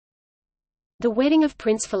The wedding of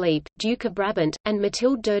Prince Philippe, Duke of Brabant, and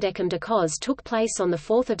Mathilde Derdechem de Cos took place on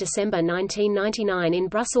 4 December 1999 in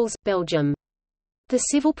Brussels, Belgium. The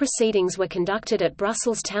civil proceedings were conducted at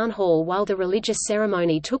Brussels Town Hall while the religious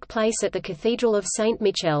ceremony took place at the Cathedral of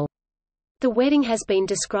Saint-Michel. The wedding has been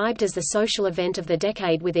described as the social event of the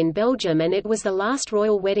decade within Belgium, and it was the last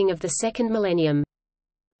royal wedding of the second millennium.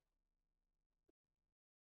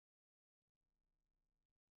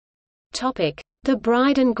 The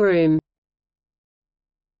bride and groom.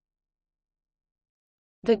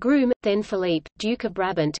 The groom, then Philippe, Duke of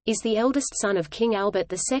Brabant, is the eldest son of King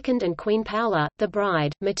Albert II and Queen Paula. The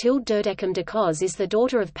bride, Mathilde Derdechem de Cos, is the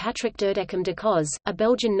daughter of Patrick Derdechem de Cos, a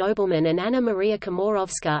Belgian nobleman, and Anna Maria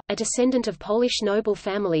Komorowska, a descendant of Polish noble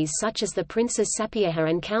families such as the Princes Sapieha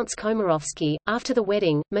and Counts Komorowski. After the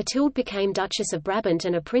wedding, Mathilde became Duchess of Brabant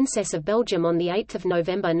and a Princess of Belgium on 8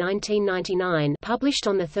 November 1999, published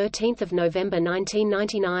on 13 November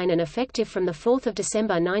 1999 and effective from 4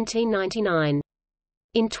 December 1999.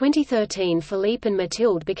 In 2013, Philippe and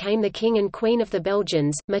Mathilde became the King and Queen of the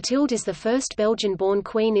Belgians. Mathilde is the first Belgian-born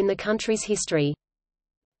queen in the country's history.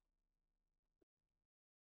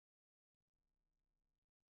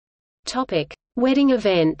 Topic: Wedding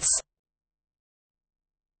events.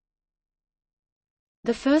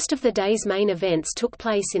 The first of the day's main events took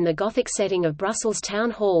place in the Gothic setting of Brussels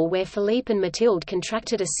Town Hall, where Philippe and Mathilde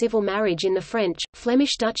contracted a civil marriage in the French,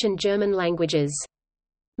 Flemish, Dutch and German languages.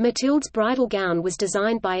 Mathilde's bridal gown was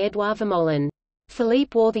designed by Edouard Vermeulen.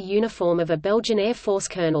 Philippe wore the uniform of a Belgian Air Force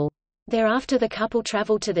colonel. Thereafter the couple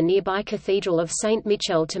travelled to the nearby Cathedral of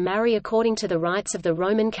Saint-Michel to marry according to the rites of the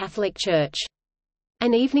Roman Catholic Church.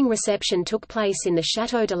 An evening reception took place in the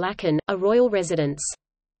Château de Lacan, a royal residence.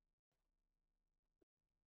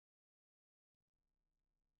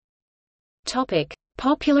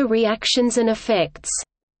 Popular reactions and effects.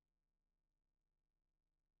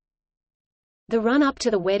 The run-up to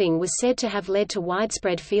the wedding was said to have led to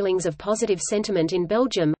widespread feelings of positive sentiment in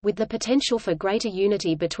Belgium, with the potential for greater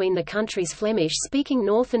unity between the country's Flemish-speaking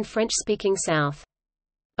north and French-speaking south.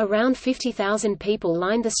 Around 50,000 people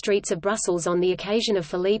lined the streets of Brussels on the occasion of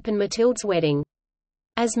Philippe and Mathilde's wedding.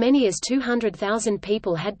 As many as 200,000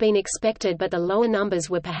 people had been expected, but the lower numbers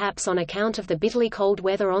were perhaps on account of the bitterly cold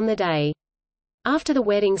weather on the day. After the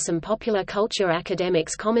wedding, some popular culture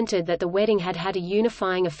academics commented that the wedding had had a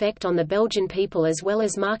unifying effect on the Belgian people as well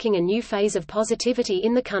as marking a new phase of positivity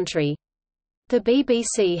in the country. The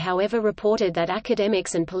BBC however reported that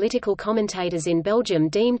academics and political commentators in Belgium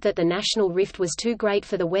deemed that the national rift was too great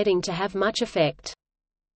for the wedding to have much effect.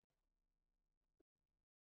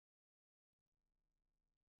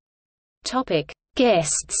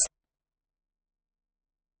 Guests.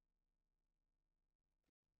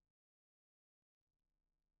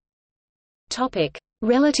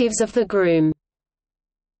 Relatives of the groom.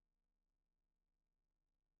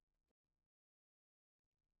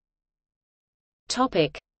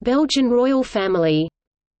 Belgian royal family.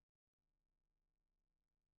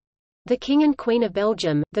 The King and Queen of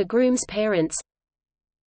Belgium, the groom's parents,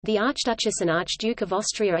 the Archduchess and Archduke of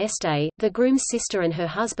Austria-Este, the groom's sister and her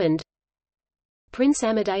husband, Prince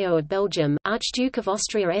Amadeo of Belgium, Archduke of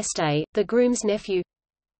Austria-Este, the groom's nephew,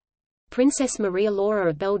 Princess Maria Laura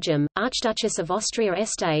of Belgium, Archduchess of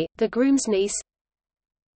Austria-Este, the groom's niece,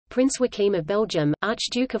 Prince Joachim of Belgium,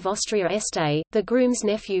 Archduke of Austria-Este, the groom's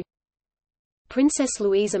nephew, Princess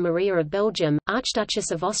Louisa Maria of Belgium,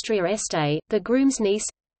 Archduchess of Austria-Este, the groom's niece,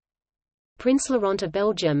 Prince Laurent of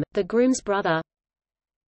Belgium, the groom's brother,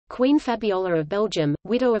 Queen Fabiola of Belgium,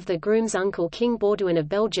 widow of the groom's uncle King Baudouin of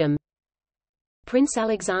Belgium, Prince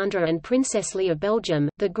Alexandre and Princess Lee of Belgium,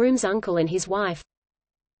 the groom's uncle and his wife,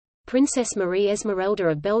 Princess Marie Esmeralda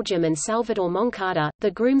of Belgium and Salvador Moncada,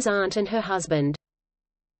 the groom's aunt and her husband.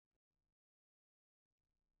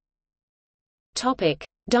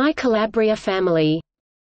 Di Calabria family.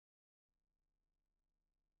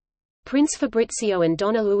 Prince Fabrizio and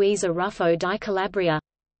Donna Luisa Ruffo di Calabria,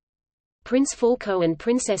 Prince Fulco and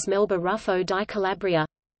Princess Melba Ruffo di Calabria,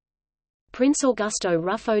 Prince Augusto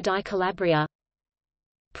Ruffo di Calabria,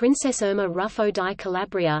 Princess Irma Ruffo di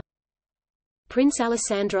Calabria, Prince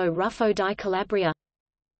Alessandro Ruffo di Calabria,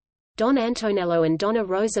 Don Antonello and Donna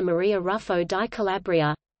Rosa Maria Ruffo di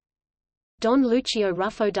Calabria, Don Lucio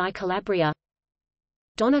Ruffo di Calabria,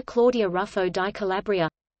 Donna Claudia Ruffo di Calabria,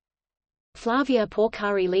 Flavia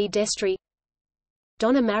Porcari Lee d'Estri,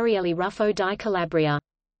 Donna Marielle Ruffo di Calabria.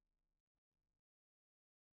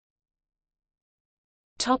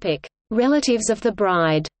 Relatives of the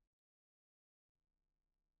bride.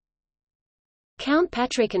 Count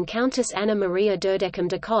Patrick and Countess Anna Maria Derdechem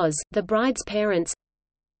de Cos, the bride's parents,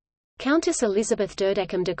 Countess Elizabeth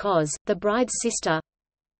Derdechem de Cos, the bride's sister,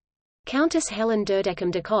 Countess Helen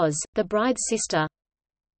Derdeckem de Cos, the bride's sister.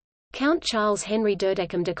 Count Charles Henry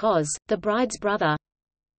Derdeckem de Cos, the bride's brother.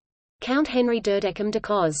 Count Henry Derdeckem de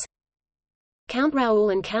Cos. Count Raoul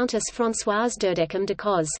and Countess Françoise Derdeckem de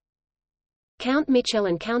Cos. Count Michel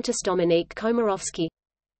and Countess Dominique Komarovsky.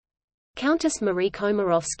 Countess Marie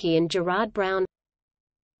Komarovsky and Gerard Brown.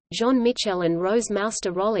 Jean Michel and Rose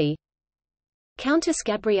Mauster Rolly. Countess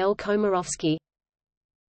Gabrielle Komarovsky.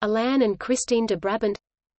 Alain and Christine de Brabant.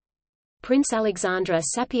 Prince Alexandre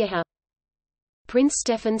Sapieha. Prince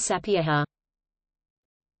Stefan Sapieha.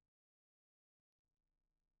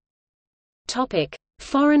 Topic: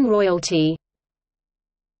 Foreign royalty.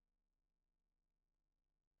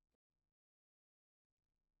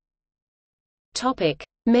 Topic: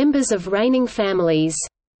 Members of reigning families.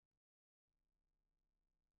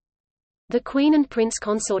 The Queen and Prince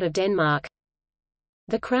Consort of Denmark.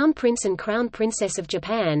 The Crown Prince and Crown Princess of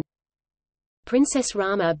Japan. Princess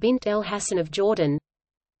Rama bint El Hassan of Jordan.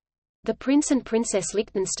 The Prince and Princess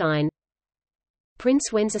Liechtenstein.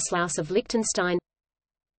 Prince Wenceslaus of Liechtenstein.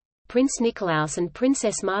 Prince Nikolaus and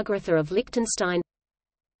Princess Margaretha of Liechtenstein.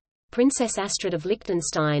 Princess Astrid of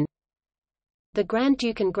Liechtenstein. The Grand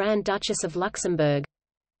Duke and Grand Duchess of Luxembourg.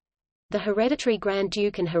 The Hereditary Grand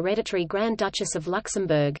Duke and Hereditary Grand Duchess of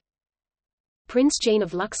Luxembourg. Prince Jean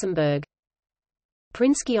of Luxembourg.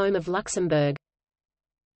 Prince Guillaume of Luxembourg.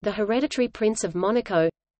 The Hereditary Prince of Monaco.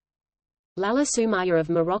 Lalla Soumaya of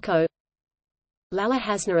Morocco. Lalla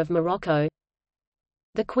Hasna of Morocco.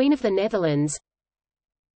 The Queen of the Netherlands.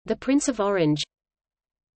 The Prince of Orange.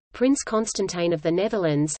 Prince Constantine of the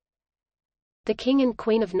Netherlands. The King and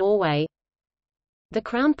Queen of Norway. The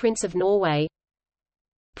Crown Prince of Norway.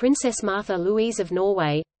 Princess Martha Louise of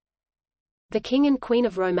Norway. The King and Queen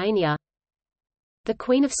of Romania. The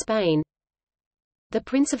Queen of Spain. The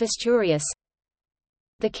Prince of Asturias.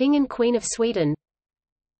 The King and Queen of Sweden.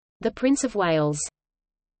 The Prince of Wales.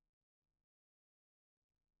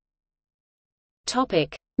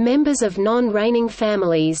 Topic: Members of non-reigning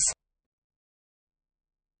families.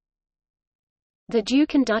 The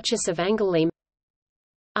Duke and Duchess of Angoulême.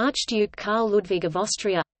 Archduke Karl Ludwig of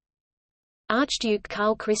Austria. Archduke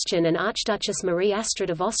Karl Christian and Archduchess Marie Astrid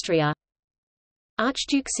of Austria.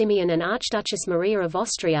 Archduke Simeon and Archduchess Maria of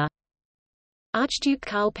Austria. Archduke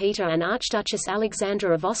Karl Peter and Archduchess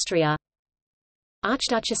Alexandra of Austria.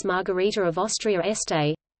 Archduchess Margarita of Austria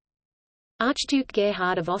Este. Archduke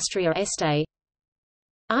Gerhard of Austria Este.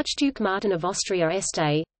 Archduke Martin of Austria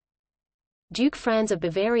Este. Duke Franz of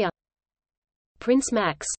Bavaria. Prince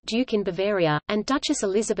Max, Duke in Bavaria, and Duchess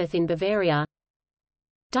Elizabeth in Bavaria.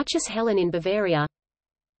 Duchess Helen in Bavaria.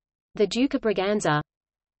 The Duke of Braganza.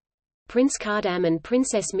 Prince Kardam and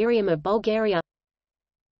Princess Miriam of Bulgaria.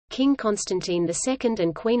 King Constantine II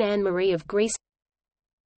and Queen Anne-Marie of Greece.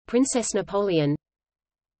 Princess Napoleon.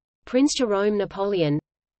 Prince Jerome Napoleon.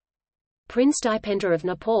 Prince Dipender of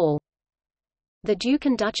Nepal. The Duke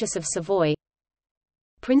and Duchess of Savoy.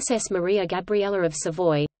 Princess Maria Gabriella of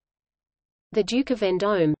Savoy. The Duke of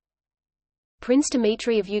Vendôme. Prince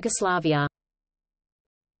Dmitry of Yugoslavia.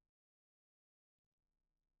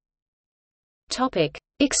 Topic: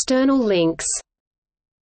 External links.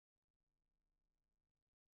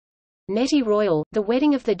 Nettie Royal, The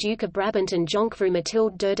Wedding of the Duke of Brabant and Jonkvrouw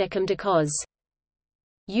Mathilde Derdeckem de Cos.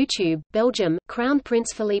 YouTube, Belgium, Crown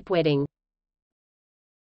Prince Philippe Wedding.